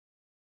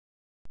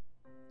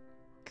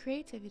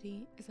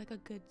Creativity is like a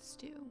good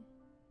stew.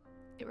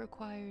 It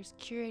requires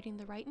curating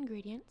the right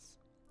ingredients,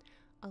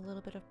 a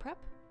little bit of prep,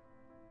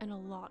 and a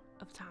lot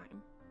of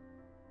time.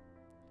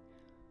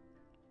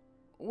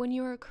 When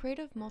you're a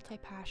creative,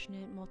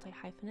 multi-passionate,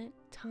 multi-hyphenate,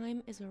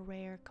 time is a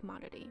rare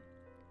commodity.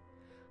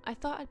 I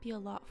thought I'd be a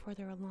lot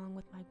further along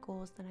with my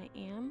goals than I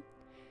am,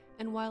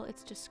 and while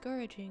it's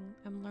discouraging,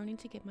 I'm learning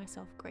to give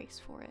myself grace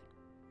for it.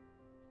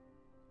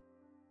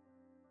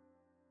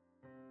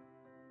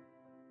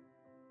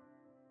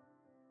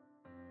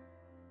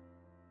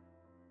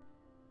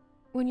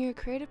 When you're a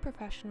creative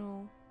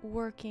professional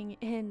working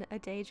in a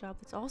day job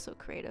that's also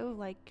creative,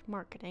 like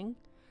marketing,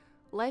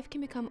 life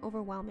can become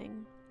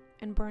overwhelming,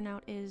 and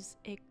burnout is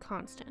a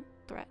constant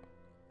threat.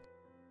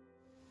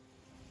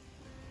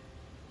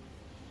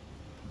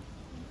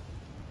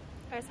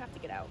 I just have to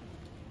get out.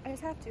 I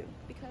just have to,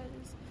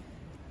 because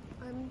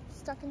I'm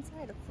stuck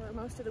inside for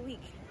most of the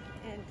week,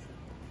 and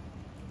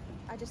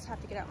I just have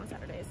to get out on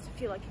Saturdays to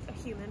feel like a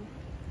human.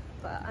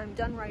 But I'm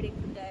done writing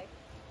for the day.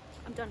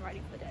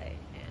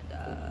 And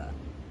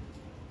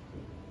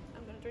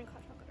I'm gonna drink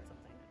hot chocolate or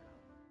something.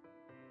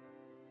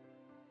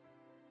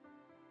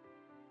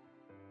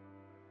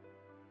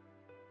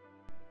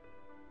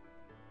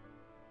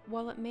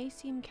 While it may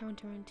seem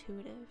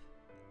counterintuitive,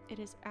 it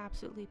is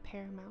absolutely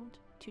paramount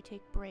to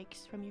take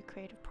breaks from your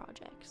creative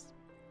projects,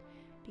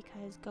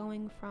 because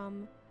going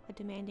from a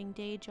demanding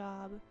day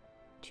job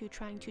to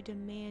trying to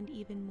demand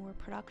even more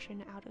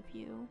production out of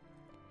you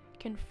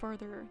can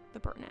further the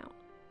burnout.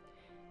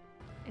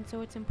 And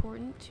so it's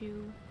important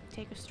to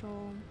take a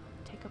stroll,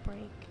 take a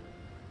break,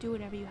 do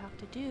whatever you have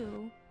to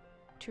do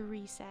to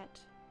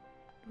reset,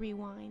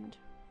 rewind,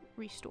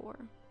 restore,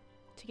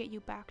 to get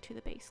you back to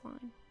the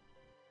baseline.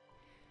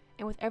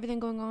 And with everything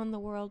going on in the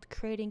world,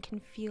 creating can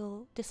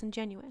feel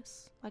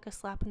disingenuous, like a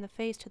slap in the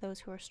face to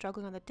those who are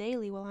struggling on the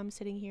daily, while I'm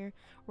sitting here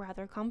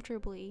rather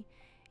comfortably,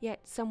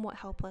 yet somewhat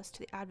helpless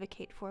to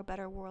advocate for a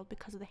better world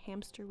because of the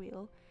hamster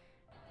wheel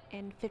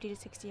and 50 to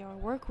 60 hour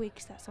work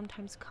weeks that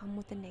sometimes come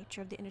with the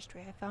nature of the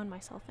industry I found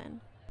myself in.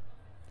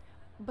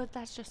 But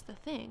that's just the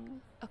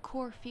thing. A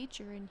core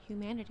feature in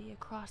humanity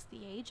across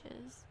the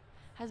ages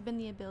has been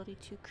the ability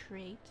to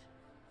create,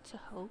 to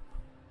hope,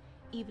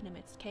 even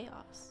amidst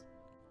chaos.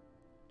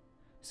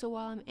 So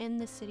while I'm in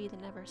this city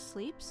that never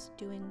sleeps,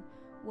 doing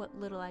what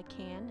little I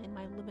can in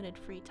my limited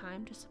free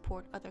time to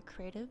support other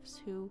creatives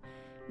who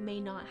may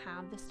not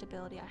have the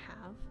stability I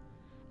have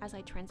as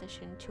I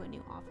transition to a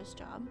new office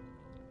job,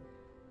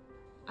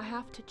 I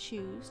have to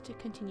choose to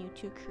continue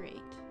to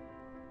create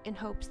in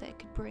hopes that it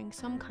could bring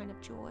some kind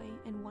of joy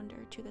and wonder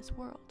to this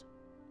world.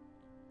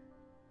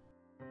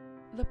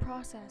 The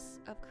process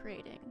of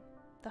creating,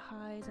 the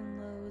highs and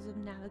lows of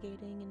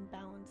navigating and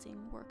balancing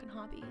work and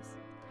hobbies,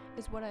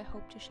 is what I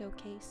hope to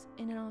showcase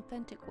in an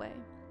authentic way,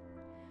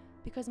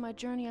 because my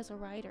journey as a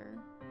writer,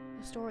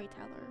 a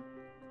storyteller,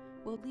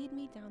 will lead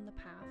me down the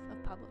path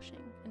of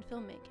publishing and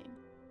filmmaking.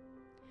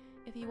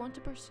 If you want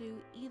to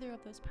pursue either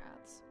of those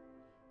paths,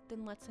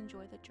 then let's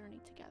enjoy the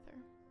journey together.